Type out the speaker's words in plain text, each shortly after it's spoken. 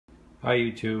Hi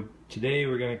YouTube. Today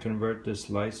we're going to convert this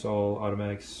Lysol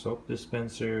automatic soap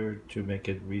dispenser to make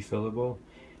it refillable.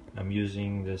 I'm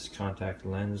using this contact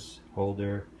lens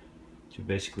holder to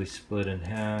basically split in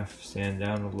half, sand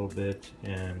down a little bit,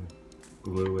 and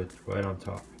glue it right on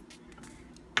top.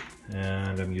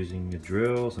 And I'm using a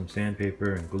drill, some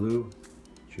sandpaper, and glue.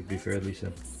 Should be fairly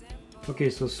simple.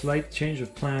 Okay, so slight change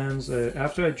of plans.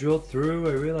 After I drilled through,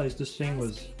 I realized this thing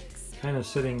was kind of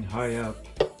sitting high up.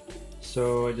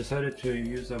 So I decided to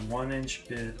use a 1-inch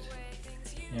bit,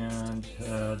 and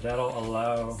that'll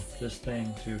allow this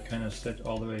thing to kind of sit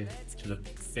all the way to the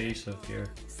base of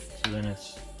here, so then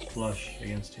it's flush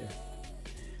against here.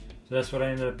 So that's what I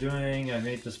ended up doing. I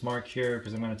made this mark here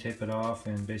because I'm going to tape it off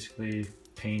and basically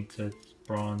paint it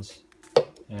bronze.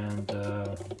 And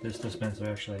this dispenser,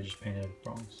 actually I just painted it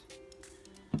bronze.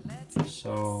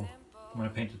 So I'm going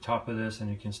to paint the top of this, and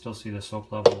you can still see the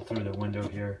soap level through the window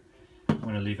here. I'm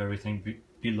going to leave everything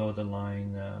below the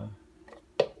line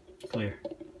clear.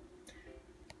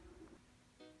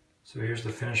 So here's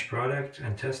the finished product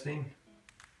and testing.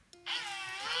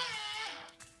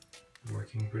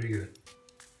 Working pretty good.